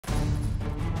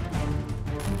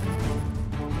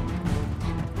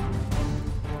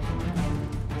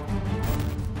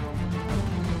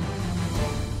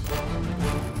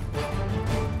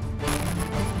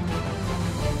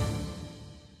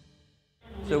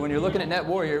So when you're looking at Net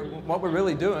Warrior, what we're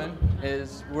really doing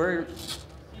is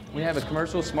we have a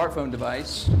commercial smartphone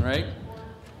device, right?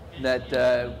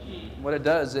 That what it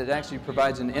does, it actually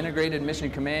provides an integrated mission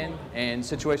command and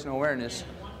situational awareness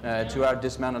to our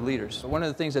dismounted leaders. One of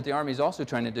the things that the Army is also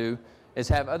trying to do is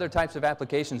have other types of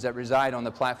applications that reside on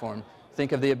the platform.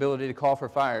 Think of the ability to call for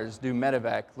fires, do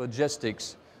medevac,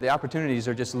 logistics. The opportunities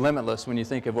are just limitless when you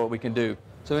think of what we can do.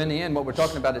 So in the end, what we're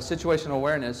talking about is situational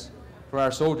awareness for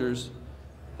our soldiers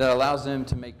that allows them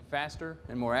to make faster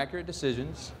and more accurate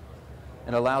decisions.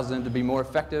 It allows them to be more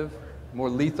effective, more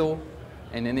lethal,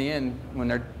 and in the end, when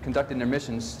they're conducting their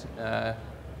missions, to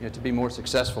be more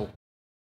successful.